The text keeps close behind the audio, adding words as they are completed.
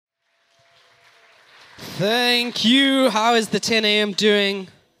Thank you. How is the 10 a.m. doing?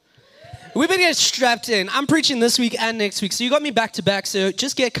 We better get strapped in. I'm preaching this week and next week, so you got me back to back, so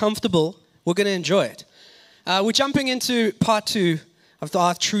just get comfortable. We're going to enjoy it. We're jumping into part 2 of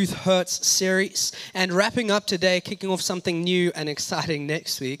our Truth Hurts series and wrapping up today, kicking off something new and exciting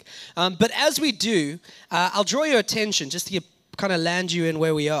next week. But as we do, I'll draw your attention just to kind of land you in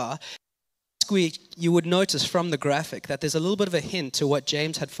where we are. Last week, you would notice from the graphic that there's a little bit of a hint to what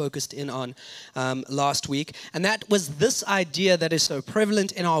James had focused in on last week, and that was this idea that is so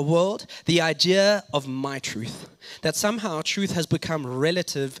prevalent in our world, the idea of my truth. That somehow truth has become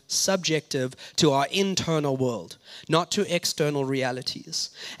relative, subjective to our internal world, not to external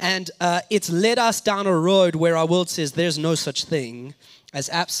realities. And it's led us down a road where our world says there's no such thing as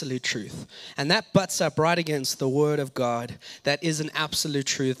absolute truth. And that butts up right against the Word of God that is an absolute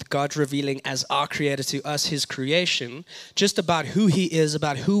truth, God revealing as our Creator to us, His creation, just about who He is,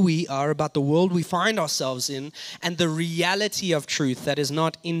 about who we are, about the world we find ourselves in, and the reality of truth that is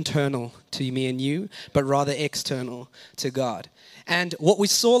not internal to me and you, but rather external to God. And what we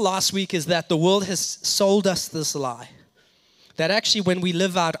saw last week is that the world has sold us this lie, that actually when we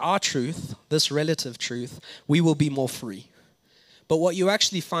live out our truth, this relative truth, we will be more free. But what you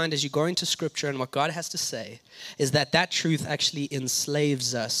actually find as you go into Scripture and what God has to say is that that truth actually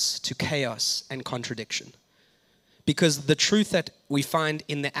enslaves us to chaos and contradiction. Because the truth that we find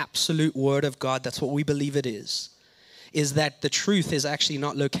in the absolute Word of God, that's what we believe it is that the truth is actually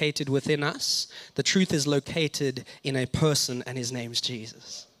not located within us. The truth is located in a person, and His name is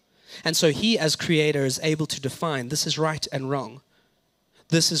Jesus. And so He, as Creator, is able to define this is right and wrong.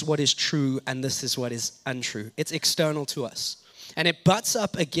 This is what is true, and this is what is untrue. It's external to us. And it butts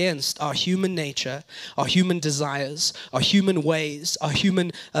up against our human nature, our human desires, our human ways, our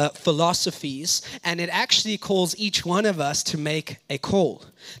human philosophies. And it actually calls each one of us to make a call,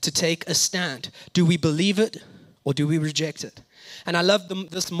 to take a stand. Do we believe it or do we reject it? And I love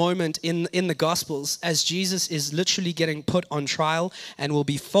this moment in the Gospels as Jesus is literally getting put on trial and will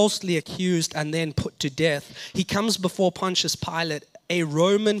be falsely accused and then put to death. He comes before Pontius Pilate, a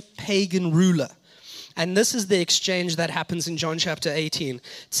Roman pagan ruler. And this is the exchange that happens in John chapter 18. It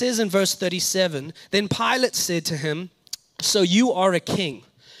says in verse 37, "Then Pilate said to him, 'So you are a king?'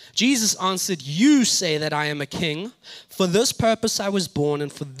 Jesus answered, 'You say that I am a king. For this purpose I was born,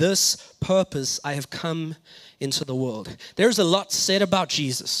 and for this purpose I have come into the world.'" There's a lot said about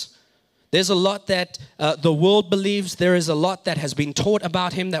Jesus. There's a lot that the world believes. There is a lot that has been taught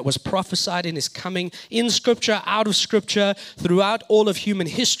about Him that was prophesied in His coming in Scripture, out of Scripture, throughout all of human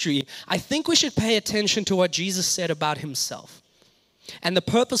history. I think we should pay attention to what Jesus said about Himself and the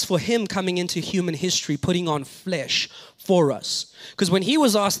purpose for Him coming into human history, putting on flesh for us. Because when He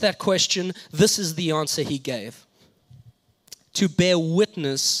was asked that question, this is the answer He gave: to bear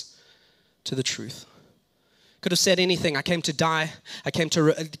witness to the truth. Could have said anything. I came to die. I came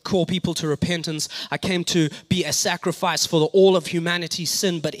to call people to repentance. I came to be a sacrifice for all of humanity's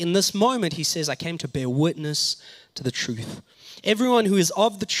sin. But in this moment, He says, I came to bear witness to the truth. Everyone who is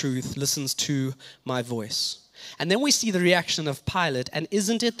of the truth listens to my voice. And then we see the reaction of Pilate. And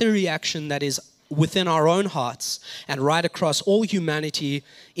isn't it the reaction that is within our own hearts and right across all humanity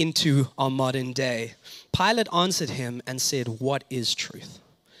into our modern day? Pilate answered him and said, "What is truth?"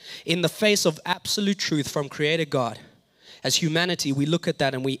 In the face of absolute truth from Creator God, as humanity, we look at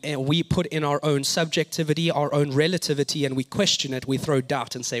that and we put in our own subjectivity, our own relativity, and we question it. We throw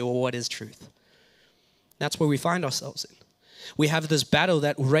doubt and say, well, what is truth? That's where we find ourselves in. We have this battle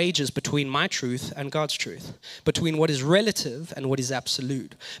that rages between my truth and God's truth, between what is relative and what is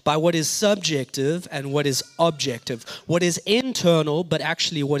absolute, by what is subjective and what is objective, what is internal, but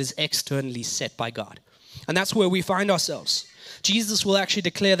actually what is externally set by God. And that's where we find ourselves. Jesus will actually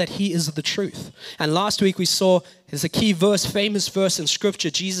declare that He is the truth. And last week we saw, there's a key verse, famous verse in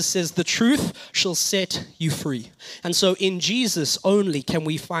Scripture. Jesus says, the truth shall set you free. And so in Jesus only can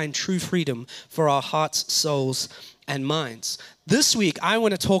we find true freedom for our hearts, souls, and minds. This week I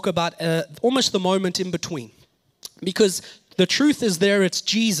want to talk about almost the moment in between. Because the truth is there, it's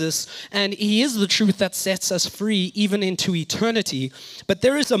Jesus, and He is the truth that sets us free even into eternity. But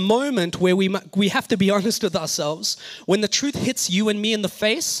there is a moment where we have to be honest with ourselves. When the truth hits you and me in the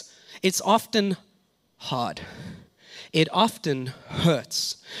face, it's often hard. It often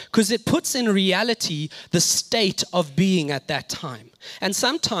hurts because it puts in reality the state of being at that time. And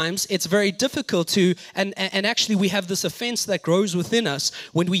sometimes it's very difficult to, and actually we have this offense that grows within us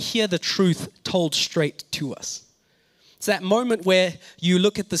when we hear the truth told straight to us. It's that moment where you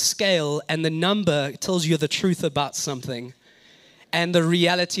look at the scale and the number tells you the truth about something and the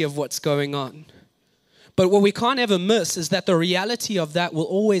reality of what's going on. But what we can't ever miss is that the reality of that will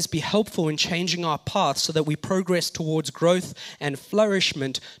always be helpful in changing our path so that we progress towards growth and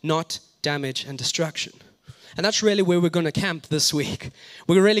flourishment, not damage and destruction. And that's really where we're going to camp this week.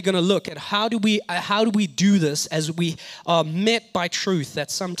 We're really going to look at how do we do this as we are met by truth that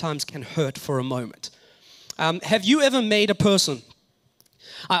sometimes can hurt for a moment. Have you ever made a person?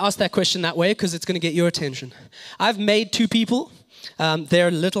 I asked that question that way because it's going to get your attention. I've made two people. They're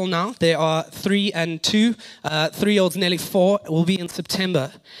little now. They are 3 and 2. 3-year-old's nearly 4. It will be in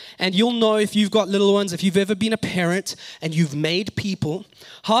September. And you'll know if you've got little ones, if you've ever been a parent and you've made people,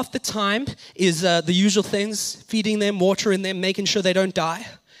 half the time is the usual things, feeding them, watering them, making sure they don't die.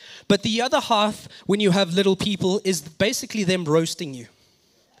 But the other half, when you have little people, is basically them roasting you.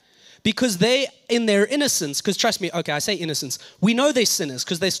 Because they, in their innocence, because trust me, okay, I say innocence, we know they're sinners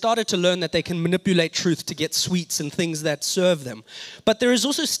because they started to learn that they can manipulate truth to get sweets and things that serve them. But there is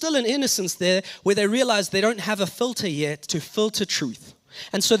also still an innocence there where they realize they don't have a filter yet to filter truth.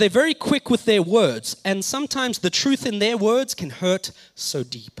 And so they're very quick with their words. And sometimes the truth in their words can hurt so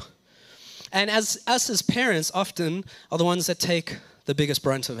deep. And us as parents often are the ones that take the biggest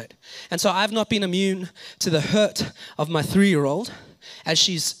brunt of it. And so I've not been immune to the hurt of my 3-year-old as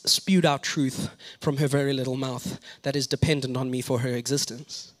she's spewed out truth from her very little mouth that is dependent on me for her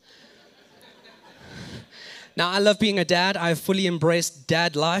existence. Now, I love being a dad. I have fully embraced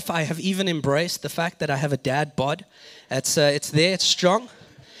dad life. I have even embraced the fact that I have a dad bod. It's there, it's strong.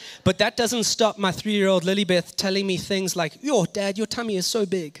 But that doesn't stop my 3-year-old Lilybeth telling me things like, "Yo, Dad, your tummy is so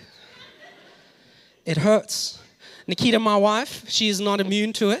big." It hurts. Nikita, my wife, she is not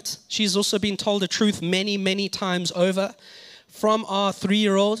immune to it. She's also been told the truth many, many times over from our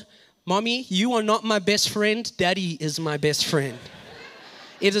 3-year-old. "Mommy, you are not my best friend. Daddy is my best friend."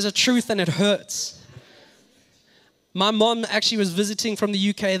 It is a truth and it hurts. My mom actually was visiting from the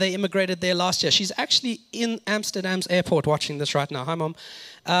UK. They immigrated there last year. She's actually in Amsterdam's airport watching this right now. Hi, Mom.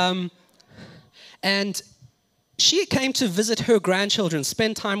 And she came to visit her grandchildren,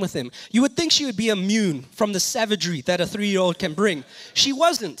 spend time with them. You would think she would be immune from the savagery that a 3-year-old can bring. She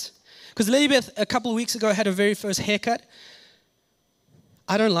wasn't. Because Lilybeth, a couple of weeks ago, had her very first haircut.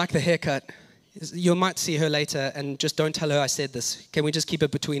 I don't like the haircut. You might see her later, and just don't tell her I said this. Can we just keep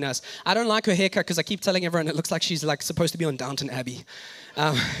it between us? I don't like her haircut because I keep telling everyone it looks like she's like supposed to be on Downton Abbey.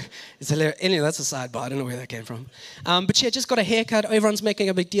 It's hilarious. Anyway, that's a sidebar. I don't know where that came from. But she had just got a haircut. Everyone's making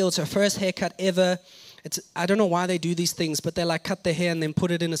a big deal. It's her first haircut ever. I don't know why they do these things, but they like cut their hair and then put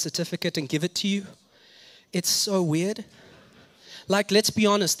it in a certificate and give it to you. It's so weird. Like, let's be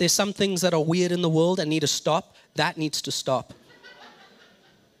honest. There's some things that are weird in the world and need to stop. That needs to stop.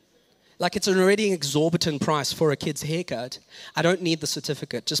 Like, it's an already exorbitant price for a kid's haircut. I don't need the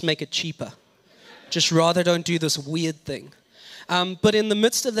certificate. Just make it cheaper. Just rather don't do this weird thing. But in the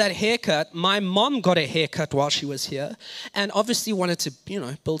midst of that haircut, my mom got a haircut while she was here and obviously wanted to,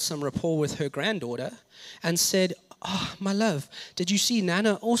 build some rapport with her granddaughter and said, "Oh, my love, did you see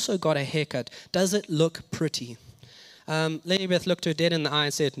Nana also got a haircut? Does it look pretty?" Lilybeth looked her dead in the eye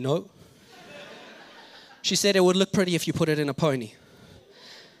and said, "No." She said it would look pretty if you put it in a pony.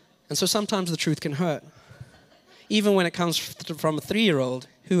 And so sometimes the truth can hurt, even when it comes from a 3-year-old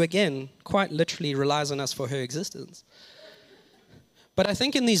who, again, quite literally relies on us for her existence. But I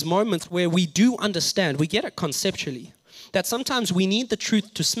think in these moments where we do understand, we get it conceptually, that sometimes we need the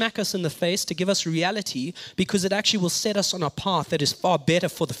truth to smack us in the face, to give us reality, because it actually will set us on a path that is far better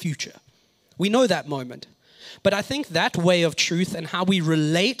for the future. We know that moment. But I think that way of truth and how we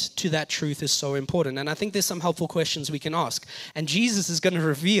relate to that truth is so important. And I think there's some helpful questions we can ask. And Jesus is going to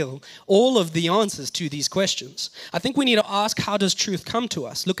reveal all of the answers to these questions. I think we need to ask, how does truth come to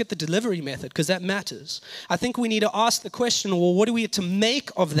us? Look at the delivery method, because that matters. I think we need to ask the question, well, what are we to make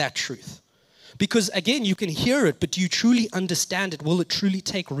of that truth? Because, again, you can hear it, but do you truly understand it? Will it truly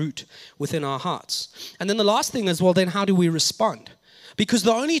take root within our hearts? And then the last thing is, well, then how do we respond? Because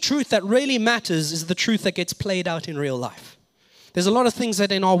the only truth that really matters is the truth that gets played out in real life. There's a lot of things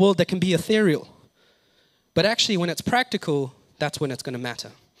that in our world that can be ethereal. But actually, when it's practical, that's when it's going to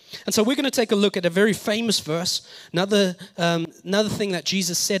matter. And so we're going to take a look at a very famous verse, another thing that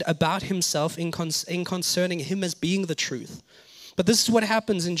Jesus said about himself in concerning him as being the truth. But this is what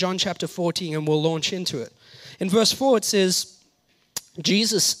happens in John chapter 14, and we'll launch into it. In verse 4, it says,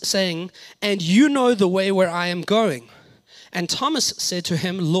 Jesus saying, "And you know the way where I am going." And Thomas said to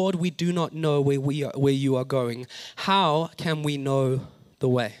him, "Lord, we do not know where you are going. How can we know the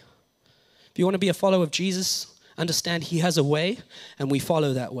way?" If you want to be a follower of Jesus, understand he has a way, and we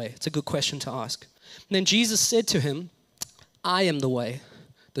follow that way. It's a good question to ask. And then Jesus said to him, "I am the way,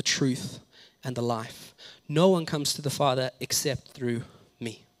 the truth, and the life. No one comes to the Father except through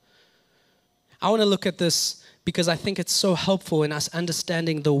me." I want to look at this because I think it's so helpful in us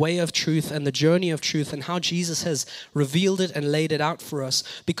understanding the way of truth and the journey of truth and how Jesus has revealed it and laid it out for us.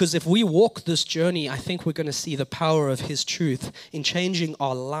 Because if we walk this journey, I think we're going to see the power of His truth in changing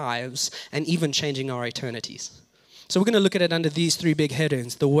our lives and even changing our eternities. So we're going to look at it under these three big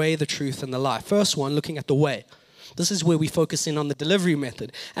headings: the way, the truth, and the life. First one, looking at the way. This is where we focus in on the delivery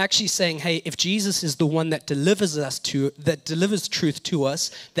method. Actually saying, hey, if Jesus is the one that delivers truth to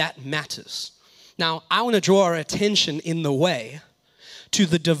us, that matters. Now, I want to draw our attention in the way to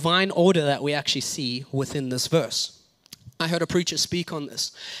the divine order that we actually see within this verse. I heard a preacher speak on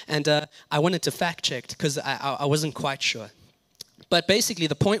this, and I wanted to fact check because I wasn't quite sure. But basically,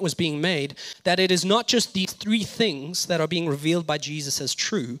 the point was being made that it is not just these three things that are being revealed by Jesus as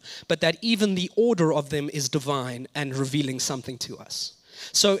true, but that even the order of them is divine and revealing something to us.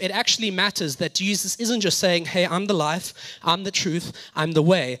 So it actually matters that Jesus isn't just saying, hey, I'm the life, I'm the truth, I'm the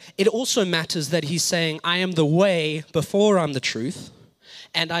way. It also matters that He's saying, I am the way before I'm the truth,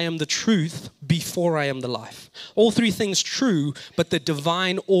 and I am the truth before I am the life. All three things true, but the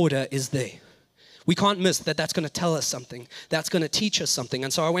divine order is there. We can't miss that. That's going to tell us something. That's going to teach us something.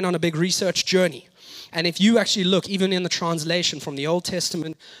 And so I went on a big research journey. And if you actually look, even in the translation from the Old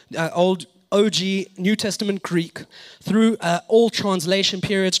Testament, old OG, New Testament Greek, through all translation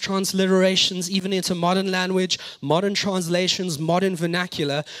periods, transliterations, even into modern language, modern translations, modern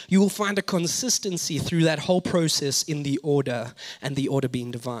vernacular, you will find a consistency through that whole process in the order, and the order being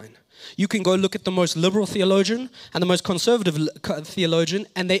divine. You can go look at the most liberal theologian and the most conservative theologian,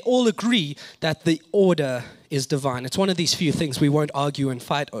 and they all agree that the order is divine. It's one of these few things we won't argue and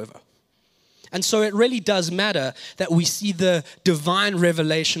fight over. And so it really does matter that we see the divine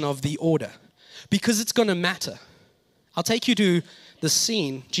revelation of the order, because it's going to matter. I'll take you to the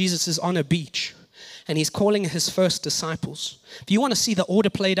scene. Jesus is on a beach, and He's calling His first disciples. If you want to see the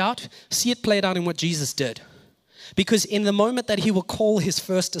order played out, see it played out in what Jesus did. Because in the moment that He will call His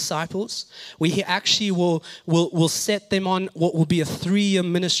first disciples, He actually will set them on what will be a 3-year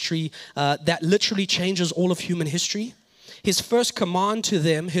ministry that literally changes all of human history. His first command to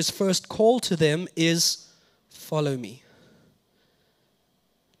them, His first call to them is, follow me.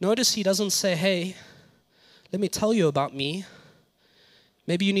 Notice He doesn't say, hey, let me tell you about me.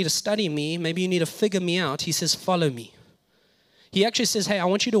 Maybe you need to study me. Maybe you need to figure me out. He says, follow me. He actually says, hey, I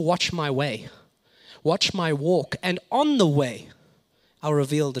want you to watch my way. Watch my walk, and on the way, I'll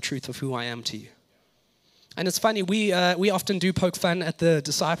reveal the truth of who I am to you. And it's funny, we often do poke fun at the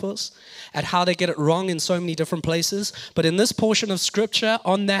disciples, at how they get it wrong in so many different places. But in this portion of Scripture,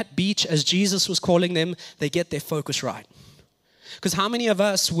 on that beach, as Jesus was calling them, they get their focus right. Because how many of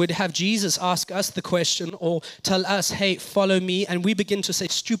us would have Jesus ask us the question or tell us, hey, follow me, and we begin to say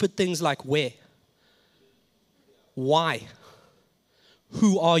stupid things like, where? Why?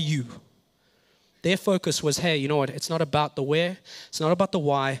 Who are you? Their focus was, hey, you know what? It's not about the where. It's not about the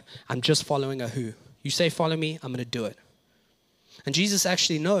why. I'm just following a who. You say follow me, I'm going to do it. And Jesus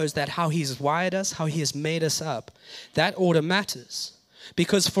actually knows that how He's wired us, how He has made us up, that order matters.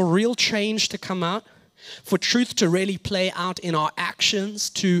 Because for real change to come out, for truth to really play out in our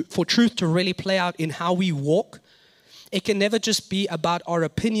actions, for truth to really play out in how we walk, it can never just be about our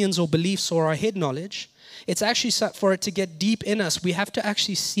opinions or beliefs or our head knowledge. It's actually, for it to get deep in us, we have to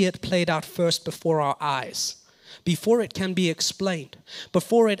actually see it played out first before our eyes, before it can be explained,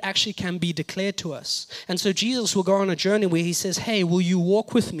 before it actually can be declared to us. And so Jesus will go on a journey where He says, hey, will you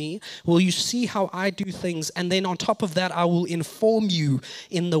walk with me? Will you see how I do things? And then on top of that, I will inform you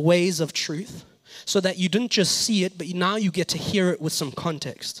in the ways of truth, so that you didn't just see it, but now you get to hear it with some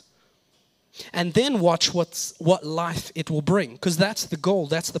context. And then watch what life it will bring, because that's the goal,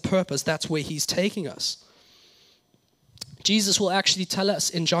 that's the purpose, that's where He's taking us. Jesus will actually tell us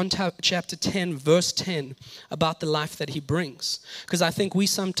in John chapter 10, verse 10, about the life that He brings. Because I think we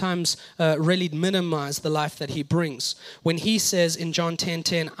sometimes really minimize the life that He brings. When He says in John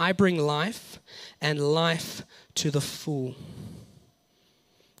 10:10, I bring life, and life to the full.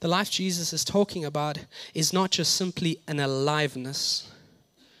 The life Jesus is talking about is not just simply an aliveness.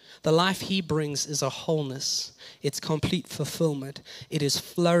 The life He brings is a wholeness. It's complete fulfillment. It is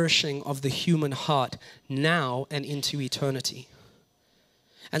flourishing of the human heart now and into eternity.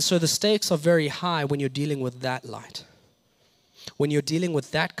 And so the stakes are very high when you're dealing with that light. When you're dealing with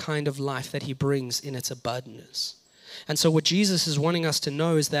that kind of life that He brings in its abundance. And so what Jesus is wanting us to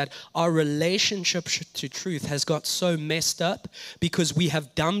know is that our relationship to truth has got so messed up because we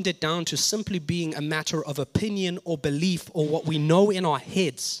have dumbed it down to simply being a matter of opinion or belief or what we know in our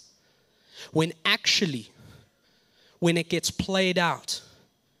heads. When actually, when it gets played out,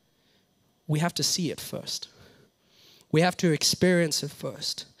 we have to see it first. We have to experience it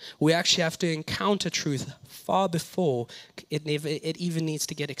first. We actually have to encounter truth far before it even needs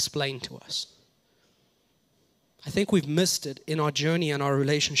to get explained to us. I think we've missed it in our journey and our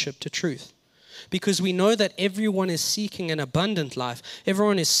relationship to truth. Because we know that everyone is seeking an abundant life.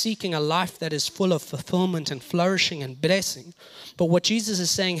 Everyone is seeking a life that is full of fulfillment and flourishing and blessing. But what Jesus is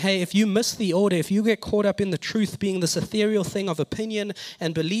saying, hey, if you miss the order, if you get caught up in the truth being this ethereal thing of opinion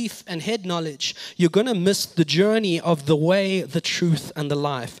and belief and head knowledge, you're going to miss the journey of the way, the truth, and the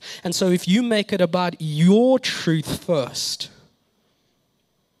life. And so if you make it about your truth first,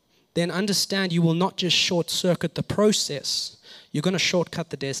 then understand you will not just short circuit the process, you're going to shortcut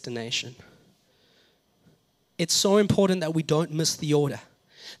the destination. It's so important that we don't miss the order,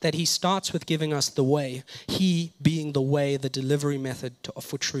 that he starts with giving us the way, he being the way, the delivery method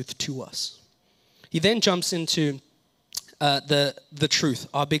for truth to us. He then jumps into the truth,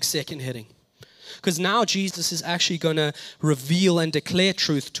 our big second heading. Because now Jesus is actually going to reveal and declare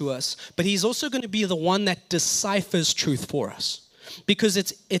truth to us, but he's also going to be the one that deciphers truth for us. Because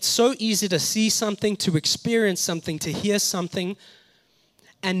it's so easy to see something, to experience something, to hear something,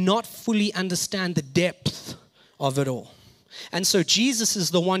 and not fully understand the depth of it all. And so Jesus is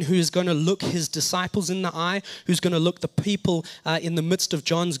the one who is going to look his disciples in the eye, who's going to look the people in the midst of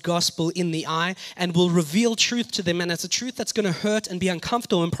John's gospel in the eye, and will reveal truth to them. And it's a truth that's going to hurt and be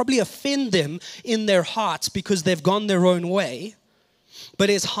uncomfortable and probably offend them in their hearts because they've gone their own way. But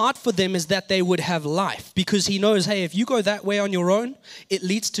his heart for them is that they would have life, because he knows, hey, if you go that way on your own, it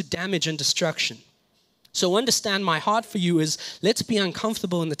leads to damage and destruction. So understand, my heart for you is, let's be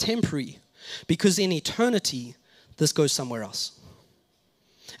uncomfortable in the temporary, because in eternity, this goes somewhere else.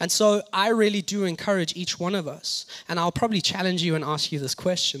 And so I really do encourage each one of us, and I'll probably challenge you and ask you this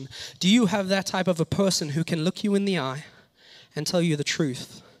question. Do you have that type of a person who can look you in the eye and tell you the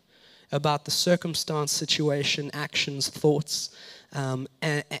truth about the circumstance, situation, actions, thoughts,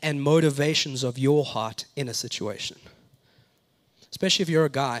 and motivations of your heart in a situation? Especially if you're a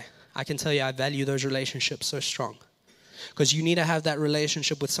guy, I can tell you I value those relationships so strong. Because you need to have that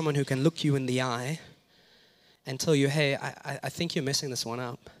relationship with someone who can look you in the eye and tell you, hey, I think you're messing this one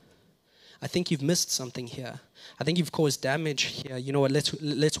up. I think you've missed something here. I think you've caused damage here. You know what,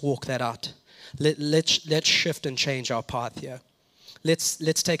 let's walk that out. Let's shift and change our path here.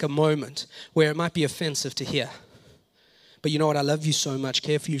 Let's take a moment where it might be offensive to hear. But you know what, I love you so much,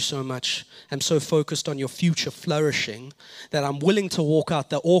 care for you so much. I'm so focused on your future flourishing that I'm willing to walk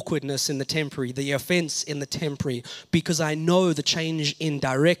out the awkwardness in the temporary, the offense in the temporary, because I know the change in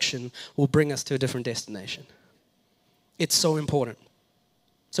direction will bring us to a different destination. It's so important.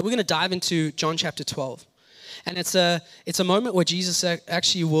 So we're going to dive into John chapter 12. And it's a moment where Jesus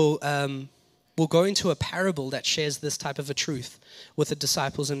actually will go into a parable that shares this type of a truth with the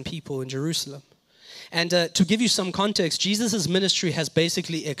disciples and people in Jerusalem. And to give you some context, Jesus' ministry has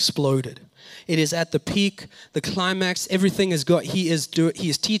basically exploded. It is at the peak, the climax. Everything is got. He is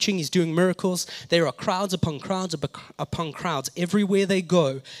teaching. He's doing miracles. There are crowds upon crowds upon crowds everywhere they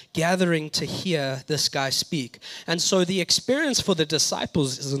go, gathering to hear this guy speak. And so the experience for the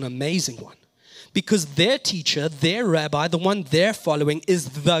disciples is an amazing one, because their teacher, their rabbi, the one they're following,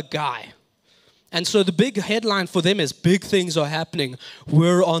 is the guy. And so the big headline for them is, big things are happening.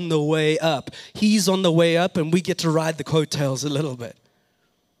 We're on the way up. He's on the way up, and we get to ride the coattails a little bit.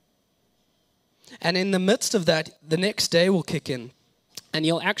 And in the midst of that, the next day will kick in, and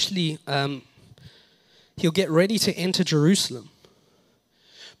he'll actually, he'll get ready to enter Jerusalem.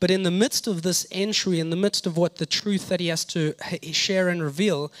 But in the midst of this entry, in the midst of what the truth that he has to share and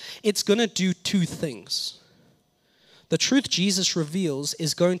reveal, it's going to do two things. The truth Jesus reveals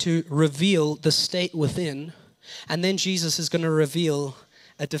is going to reveal the state within, and then Jesus is going to reveal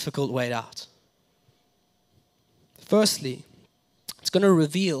a difficult way out. Firstly, it's going to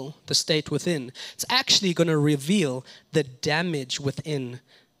reveal the state within. It's actually going to reveal the damage within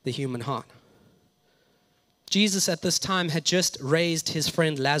the human heart. Jesus at this time had just raised his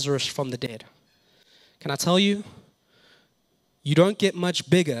friend Lazarus from the dead. Can I tell you? You don't get much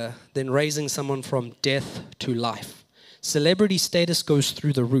bigger than raising someone from death to life. Celebrity status goes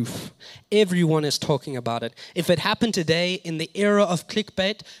through the roof. Everyone is talking about it. If it happened today in the era of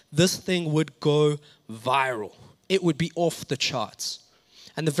clickbait, this thing would go viral. It would be off the charts.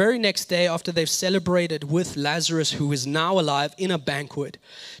 And the very next day, after they've celebrated with Lazarus, who is now alive in a banquet,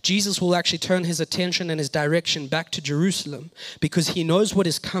 Jesus will actually turn his attention and his direction back to Jerusalem, because he knows what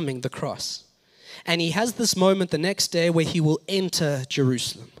is coming, the cross. And he has this moment the next day where he will enter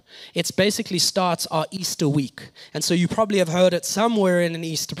Jerusalem. It basically starts our Easter week. And so you probably have heard it somewhere in an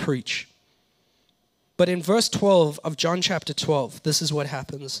Easter preach. But in verse 12 of John chapter 12, this is what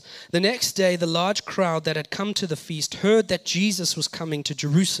happens. The next day, the large crowd that had come to the feast heard that Jesus was coming to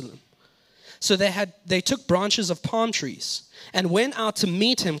Jerusalem. So they took branches of palm trees and went out to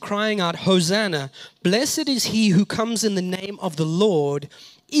meet him, crying out, Hosanna, blessed is he who comes in the name of the Lord,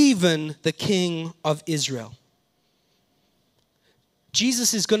 even the King of Israel.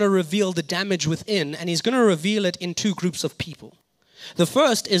 Jesus is going to reveal the damage within, and he's going to reveal it in two groups of people. The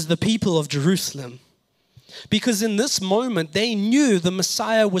first is the people of Jerusalem. Because in this moment, they knew the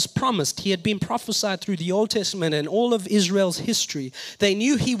Messiah was promised. He had been prophesied through the Old Testament and all of Israel's history. They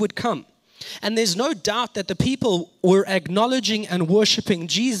knew he would come. And there's no doubt that the people were acknowledging and worshiping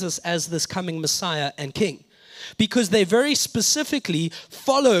Jesus as this coming Messiah and King, because they very specifically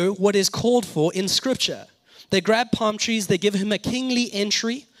follow what is called for in Scripture. They grab palm trees, they give him a kingly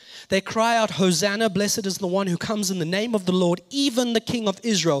entry, they cry out, Hosanna, blessed is the one who comes in the name of the Lord, even the King of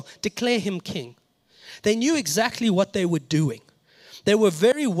Israel, declare him king. They knew exactly what they were doing. They were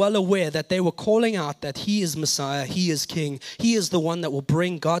very well aware that they were calling out that he is Messiah, he is King, he is the one that will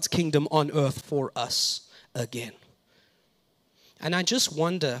bring God's kingdom on earth for us again. And I just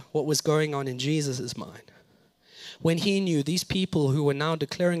wonder what was going on in Jesus' mind when he knew these people who were now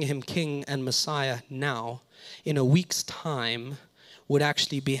declaring him King and Messiah now, in a week's time, would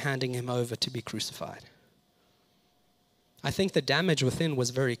actually be handing him over to be crucified. I think the damage within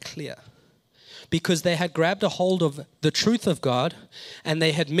was very clear, because they had grabbed a hold of the truth of God and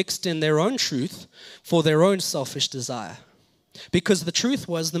they had mixed in their own truth for their own selfish desire. Because the truth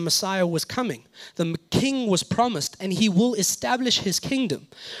was the Messiah was coming. The king was promised and he will establish his kingdom.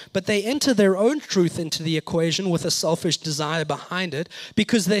 But they enter their own truth into the equation with a selfish desire behind it,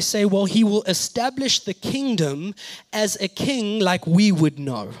 because they say, well, he will establish the kingdom as a king like we would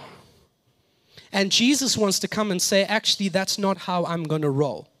know. And Jesus wants to come and say, actually, that's not how I'm going to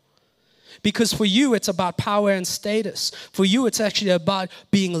roll. Because for you, it's about power and status. For you, it's actually about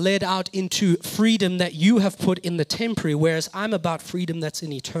being led out into freedom that you have put in the temporary, whereas I'm about freedom that's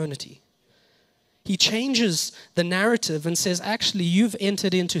in eternity. He changes the narrative and says, actually, you've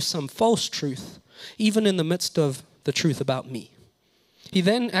entered into some false truth, even in the midst of the truth about me. He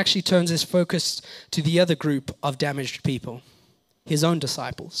then actually turns his focus to the other group of damaged people, his own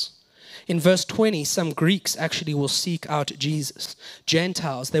disciples. In verse 20, some Greeks actually will seek out Jesus.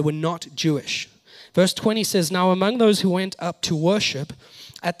 Gentiles, they were not Jewish. Verse 20 says, now among those who went up to worship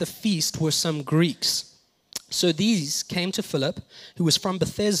at the feast were some Greeks. So these came to Philip, who was from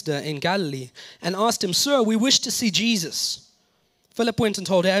Bethsaida in Galilee, and asked him, Sir, we wish to see Jesus. Philip went and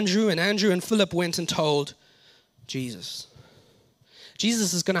told Andrew, and Andrew and Philip went and told Jesus.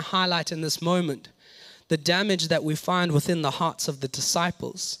 Jesus is going to highlight in this moment the damage that we find within the hearts of the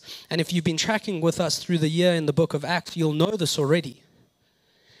disciples. And if you've been tracking with us through the year in the book of Acts, you'll know this already.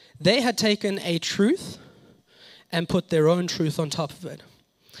 They had taken a truth and put their own truth on top of it.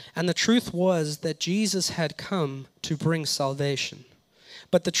 And the truth was that Jesus had come to bring salvation.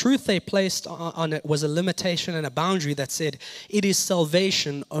 But the truth they placed on it was a limitation and a boundary that said, it is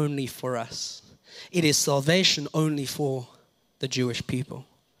salvation only for us. It is salvation only for the Jewish people.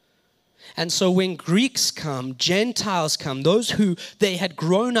 And so when Greeks come, Gentiles come, those who they had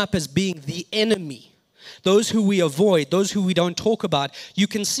grown up as being the enemy, those who we avoid, those who we don't talk about, you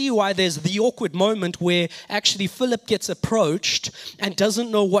can see why there's the awkward moment where actually Philip gets approached and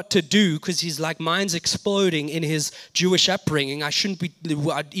doesn't know what to do, because he's like, mind's exploding in his Jewish upbringing. I shouldn't be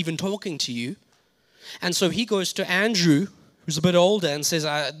even talking to you. And so he goes to Andrew, who's a bit older, and says,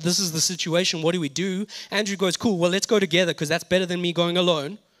 this is the situation, what do we do? Andrew goes, cool, well, let's go together, because that's better than me going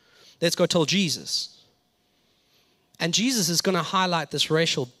alone. Let's go tell Jesus. And Jesus is going to highlight this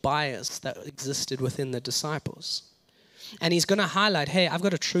racial bias that existed within the disciples. And he's going to highlight, hey, I've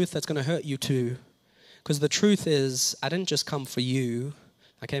got a truth that's going to hurt you too. Because the truth is, I didn't just come for you,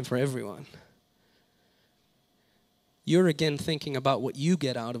 I came for everyone. You're again thinking about what you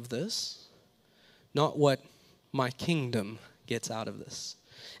get out of this, not what my kingdom gets out of this.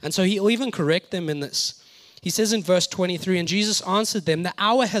 And so he'll even correct them in this. He says in verse 23, and Jesus answered them, the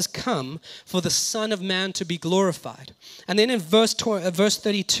hour has come for the Son of Man to be glorified. And then in verse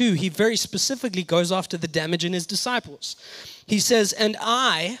 32, he very specifically goes after the damage in his disciples. He says, and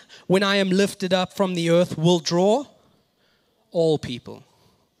I, when I am lifted up from the earth, will draw all people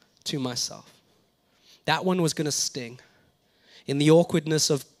to myself. That one was going to sting. In the awkwardness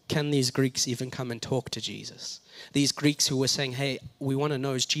of, can these Greeks even come and talk to Jesus? These Greeks who were saying, hey, we want to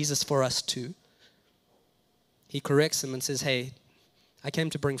know, is Jesus for us too? He corrects them and says, hey, I came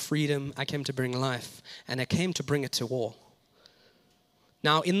to bring freedom, I came to bring life, and I came to bring it to all.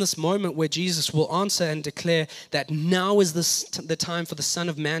 Now, in this moment where Jesus will answer and declare that now is the time for the Son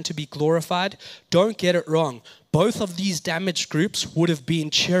of Man to be glorified, don't get it wrong. Both of these damaged groups would have been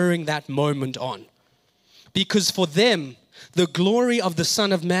cheering that moment on. Because for them, the glory of the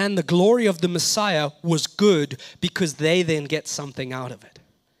Son of Man, the glory of the Messiah was good because they then get something out of it.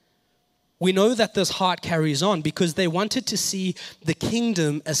 We know that this heart carries on because they wanted to see the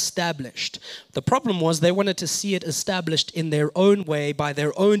kingdom established. The problem was they wanted to see it established in their own way, by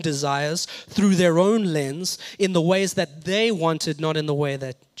their own desires, through their own lens, in the ways that they wanted, not in the way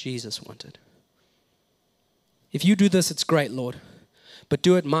that Jesus wanted. If you do this, it's great, Lord, but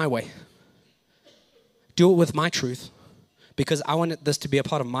do it my way. Do it with my truth, because I want this to be a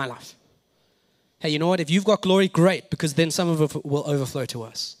part of my life. Hey, you know what? If you've got glory, great, because then some of it will overflow to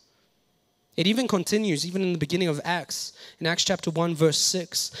us. It even continues, even in the beginning of Acts, in Acts chapter 1, verse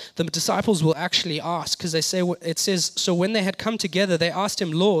 6, the disciples will actually ask, because it says, so when they had come together, they asked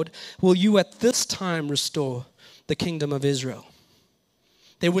him, Lord, will you at this time restore the kingdom of Israel?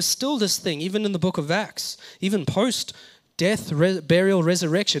 There was still this thing, even in the book of Acts, even post death, burial,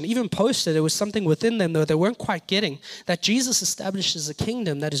 resurrection, even post it, there was something within them, though they weren't quite getting, that Jesus establishes a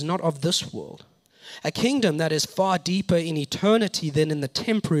kingdom that is not of this world. A kingdom that is far deeper in eternity than in the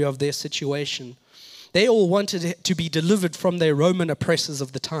temporary of their situation. They all wanted to be delivered from their Roman oppressors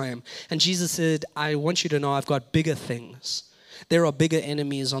of the time. And Jesus said, I want you to know I've got bigger things. There are bigger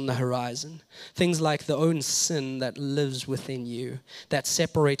enemies on the horizon. Things like the own sin that lives within you, that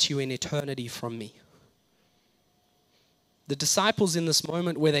separates you in eternity from me. The disciples in this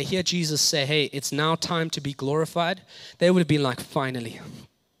moment where they hear Jesus say, hey, it's now time to be glorified, they would have been like, finally.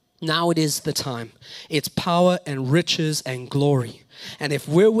 Now it is the time. It's power and riches and glory. And if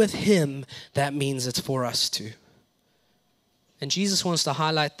we're with him, that means it's for us too. And Jesus wants to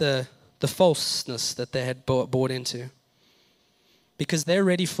highlight the falseness that they had bought into. Because they're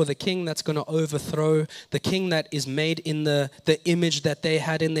ready for the king that's going to overthrow, the king that is made in the image that they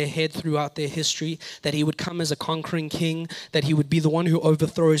had in their head throughout their history, that he would come as a conquering king, that he would be the one who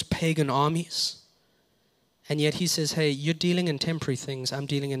overthrows pagan armies. And yet he says, hey, you're dealing in temporary things. I'm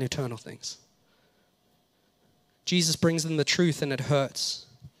dealing in eternal things. Jesus brings them the truth and it hurts.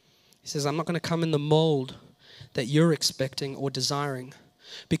 He says, I'm not going to come in the mold that you're expecting or desiring,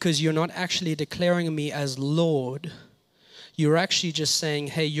 because you're not actually declaring me as Lord. You're actually just saying,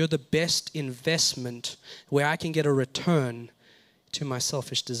 hey, you're the best investment where I can get a return to my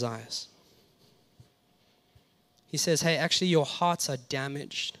selfish desires. He says, hey, actually your hearts are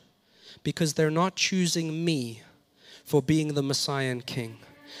damaged, because they're not choosing me for being the Messiah and King.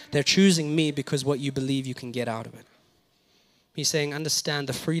 They're choosing me because what you believe you can get out of it. He's saying, understand,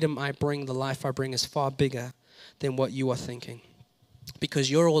 the freedom I bring, the life I bring is far bigger than what you are thinking. Because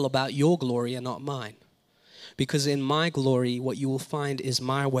you're all about your glory and not mine. Because in my glory, what you will find is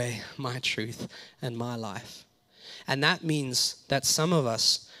my way, my truth, and my life. And that means that some of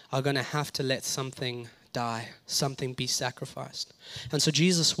us are going to have to let something die, something be sacrificed. And so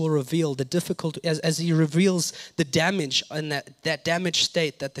Jesus will reveal the difficulty, as he reveals the damage and that damaged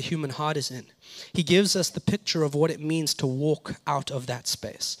state that the human heart is in. He gives us the picture of what it means to walk out of that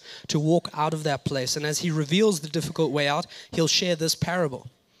space, to walk out of that place. And as he reveals the difficult way out, he'll share this parable.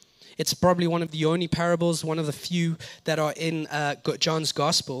 It's probably one of the only parables, one of the few that are in John's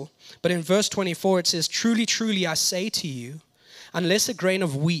gospel. But in verse 24 it says, truly, truly, I say to you, unless a grain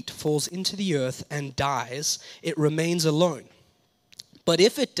of wheat falls into the earth and dies, it remains alone. But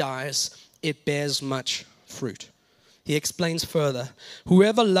if it dies, it bears much fruit. He explains further,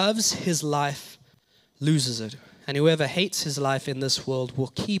 whoever loves his life loses it, and whoever hates his life in this world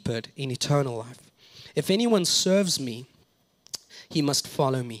will keep it in eternal life. If anyone serves me, he must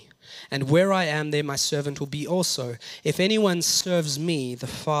follow me. And where I am, there my servant will be also. If anyone serves me, the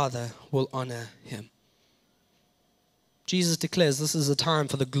Father will honor him. Jesus declares this is a time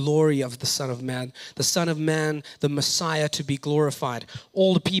for the glory of the Son of Man, the Messiah, to be glorified.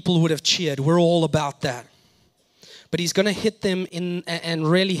 All the people would have cheered. We're all about that. But he's going to hit them and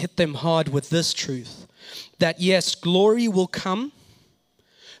really hit them hard with this truth, that yes, glory will come,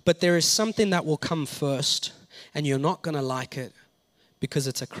 but there is something that will come first, and you're not going to like it because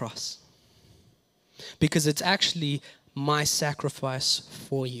it's a cross. Because it's actually my sacrifice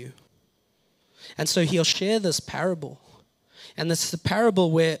for you. And so he'll share this parable. And this is a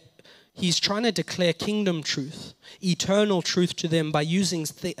parable where he's trying to declare kingdom truth, eternal truth to them by using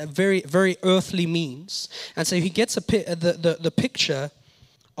very, very earthly means. And so he gets the picture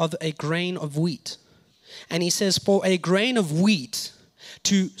of a grain of wheat. And he says, for a grain of wheat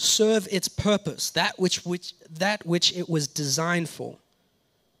to serve its purpose, that which it was designed for,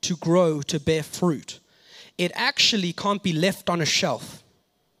 to grow, to bear fruit, it actually can't be left on a shelf.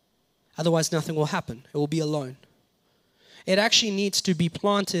 Otherwise, nothing will happen. It will be alone. It actually needs to be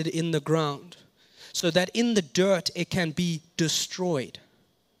planted in the ground so that in the dirt it can be destroyed,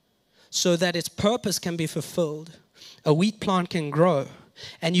 so that its purpose can be fulfilled. A wheat plant can grow,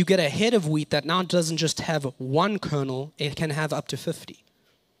 and you get a head of wheat that now doesn't just have one kernel, it can have up to 50.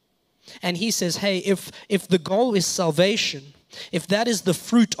 And he says, hey, if the goal is salvation, if that is the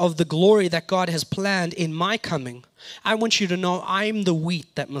fruit of the glory that God has planned in my coming, I want you to know I'm the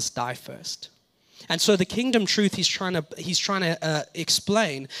wheat that must die first. And so the kingdom truth he's trying to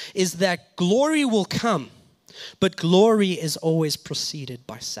explain is that glory will come, but glory is always preceded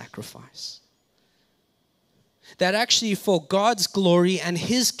by sacrifice. That actually for God's glory and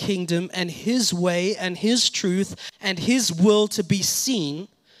His kingdom and His way and His truth and His will to be seen,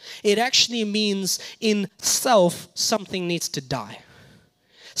 it actually means in self something needs to die.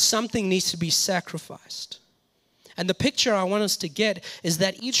 Something needs to be sacrificed. And the picture I want us to get is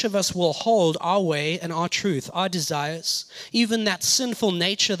that each of us will hold our way and our truth, our desires, even that sinful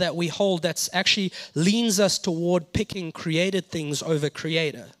nature that we hold that's actually leans us toward picking created things over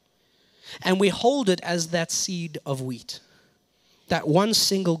creator. And we hold it as that seed of wheat, that one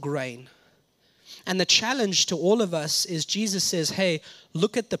single grain. And the challenge to all of us is Jesus says, hey,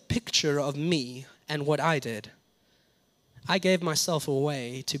 look at the picture of me and what I did. I gave myself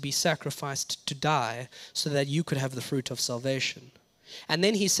away to be sacrificed to die so that you could have the fruit of salvation. And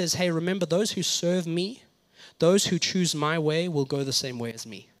then he says, hey, remember those who serve me, those who choose my way will go the same way as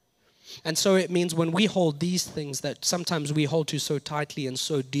me. And so it means when we hold these things that sometimes we hold to so tightly and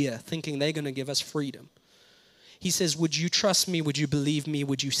so dear, thinking they're going to give us freedom. He says, would you trust me? Would you believe me?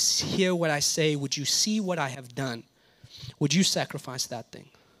 Would you hear what I say? Would you see what I have done? Would you sacrifice that thing?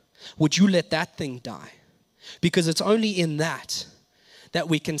 Would you let that thing die? Because it's only in that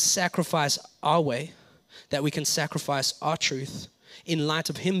we can sacrifice our way, that we can sacrifice our truth in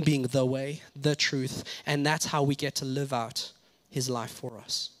light of Him being the way, the truth, and that's how we get to live out His life for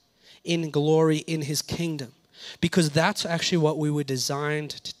us. In glory, in His kingdom. Because that's actually what we were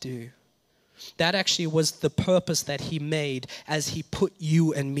designed to do. That actually was the purpose that He made as He put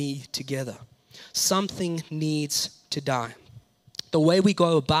you and me together. Something needs to die. The way we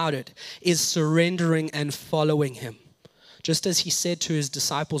go about it is surrendering and following Him. Just as He said to His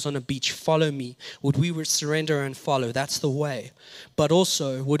disciples on a beach, follow me, would we surrender and follow? That's the way. But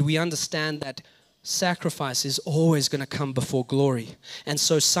also, would we understand that sacrifice is always going to come before glory? And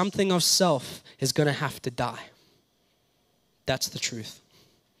so something of self is going to have to die. That's the truth.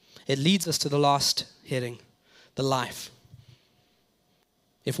 It leads us to the last heading, the life.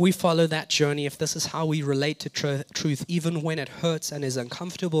 If we follow that journey, if this is how we relate to truth, even when it hurts and is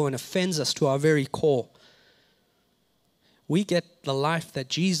uncomfortable and offends us to our very core, we get the life that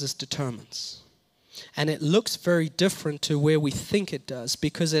Jesus determines. And it looks very different to where we think it does,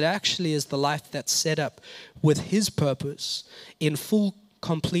 because it actually is the life that's set up with His purpose in full,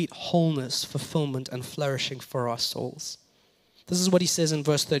 complete wholeness, fulfillment, and flourishing for our souls. This is what He says in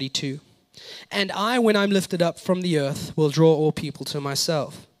verse 32. And I, when I'm lifted up from the earth, will draw all people to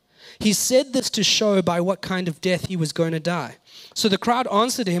myself. He said this to show by what kind of death He was going to die. So the crowd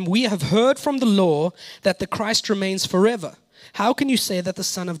answered Him, we have heard from the law that the Christ remains forever. How can you say that the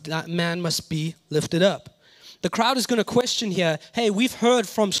Son of Man must be lifted up? The crowd is going to question here, hey, we've heard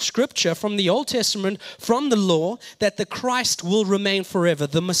from Scripture, from the Old Testament, from the law, that the Christ will remain forever.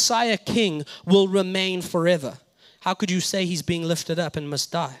 The Messiah King will remain forever. How could you say He's being lifted up and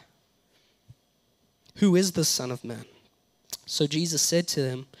must die? Who is the Son of Man? So Jesus said to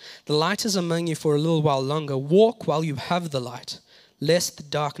them, the light is among you for a little while longer. Walk while you have the light, lest the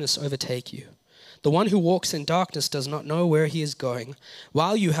darkness overtake you. The one who walks in darkness does not know where he is going.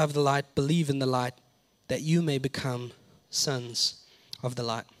 While you have the light, believe in the light, that you may become sons of the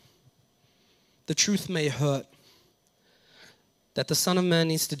light. The truth may hurt, that the Son of Man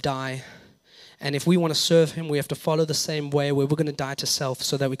needs to die. And if we want to serve Him, we have to follow the same way where we're going to die to self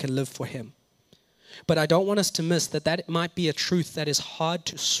so that we can live for Him. But I don't want us to miss that might be a truth that is hard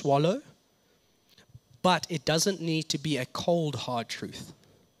to swallow, but it doesn't need to be a cold, hard truth.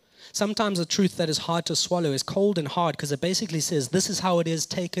 Sometimes a truth that is hard to swallow is cold and hard because it basically says, this is how it is,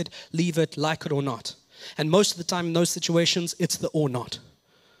 take it, leave it, like it or not. And most of the time in those situations, it's the or not.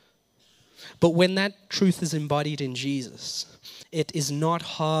 But when that truth is embodied in Jesus, it is not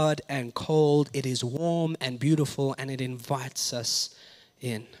hard and cold, it is warm and beautiful, and it invites us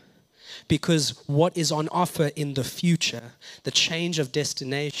in. Because what is on offer in the future, the change of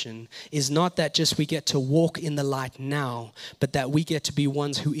destination, is not that just we get to walk in the light now, but that we get to be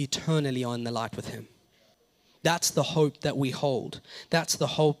ones who eternally are in the light with Him. That's the hope that we hold. That's the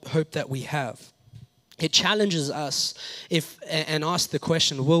hope that we have. It challenges us and asks the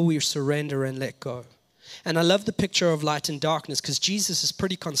question, will we surrender and let go? And I love the picture of light and darkness because Jesus is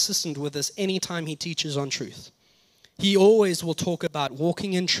pretty consistent with this anytime he teaches on truth. He always will talk about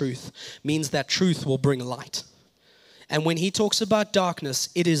walking in truth means that truth will bring light. And when he talks about darkness,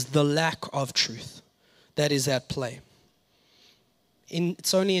 it is the lack of truth that is at play.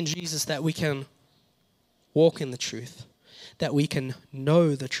 It's only in Jesus that we can walk in the truth, that we can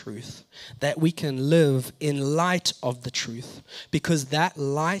know the truth, that we can live in light of the truth. Because that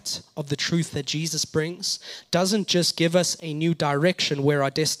light of the truth that Jesus brings doesn't just give us a new direction where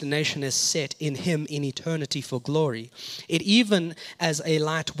our destination is set in him in eternity for glory. It even as a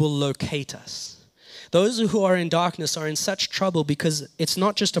light will locate us. Those who are in darkness are in such trouble because it's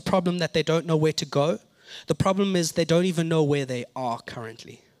not just a problem that they don't know where to go. The problem is they don't even know where they are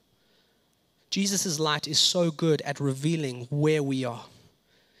currently. Jesus' light is so good at revealing where we are,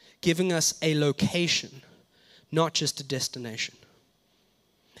 giving us a location, not just a destination.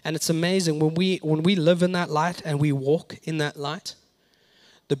 And it's amazing when we live in that light and we walk in that light,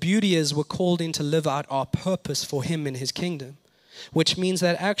 the beauty is we're called in to live out our purpose for him in his kingdom. Which means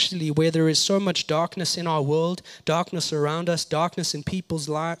that actually where there is so much darkness in our world, darkness around us, darkness in people's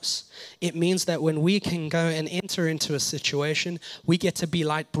lives, it means that when we can go and enter into a situation, we get to be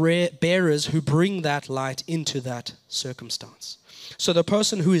light bearers who bring that light into that circumstance. So the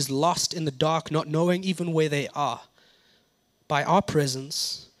person who is lost in the dark, not knowing even where they are, by our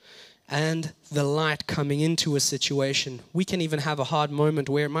presence and the light coming into a situation, we can even have a hard moment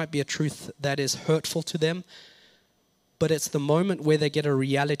where it might be a truth that is hurtful to them, but it's the moment where they get a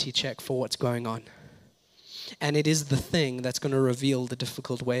reality check for what's going on. And it is the thing that's going to reveal the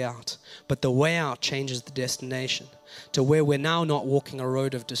difficult way out. But the way out changes the destination to where we're now not walking a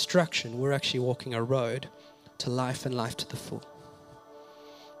road of destruction. We're actually walking a road to life and life to the full.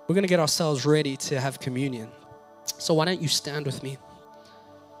 We're going to get ourselves ready to have communion. So why don't you stand with me?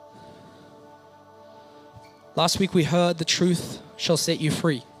 Last week we heard the truth shall set you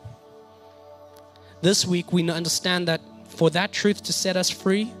free. This week we understand that for that truth to set us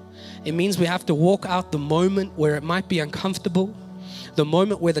free, it means we have to walk out the moment where it might be uncomfortable, the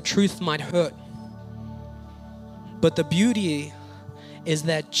moment where the truth might hurt. But the beauty is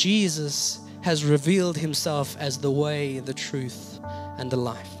that Jesus has revealed himself as the way, the truth, and the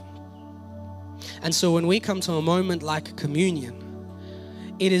life. And so when we come to a moment like communion,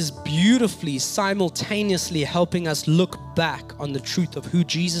 it is beautifully, simultaneously helping us look back on the truth of who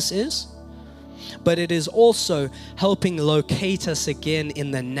Jesus is, but it is also helping locate us again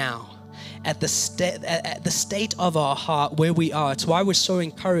in the now, at the state of our heart where we are. It's why we're so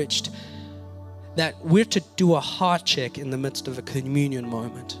encouraged that we're to do a heart check in the midst of a communion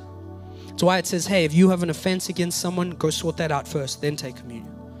moment. It's why it says, hey, if you have an offense against someone, go sort that out first, then take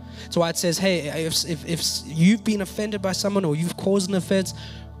communion. It's why it says, hey, if you've been offended by someone or you've caused an offense,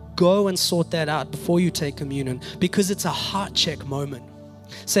 go and sort that out before you take communion, because it's a heart check moment.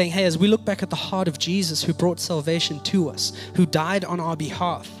 Saying, hey, as we look back at the heart of Jesus who brought salvation to us, who died on our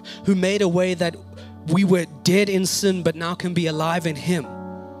behalf, who made a way that we were dead in sin but now can be alive in him.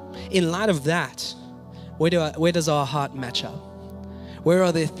 In light of that, where does our heart match up? Where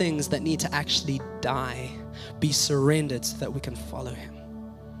are there things that need to actually die, be surrendered so that we can follow him?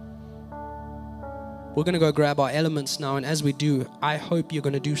 We're going to go grab our elements now, and as we do, I hope you're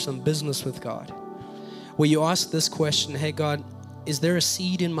going to do some business with God, where you ask this question, hey God, is there a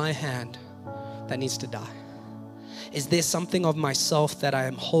seed in my hand that needs to die? Is there something of myself that I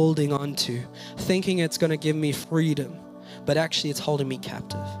am holding on to, thinking it's going to give me freedom, but actually it's holding me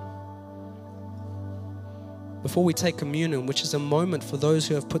captive? Before we take communion, which is a moment for those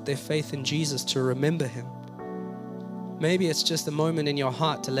who have put their faith in Jesus to remember him, maybe it's just a moment in your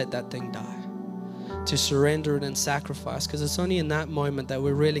heart to let that thing die, to surrender it and sacrifice, because it's only in that moment that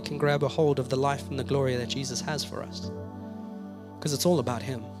we really can grab a hold of the life and the glory that Jesus has for us. Because it's all about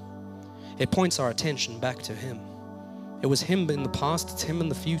him. It points our attention back to him. It was him in the past, it's him in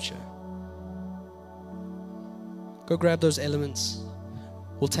the future. Go grab those elements.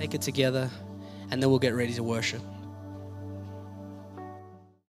 We'll take it together, and then we'll get ready to worship.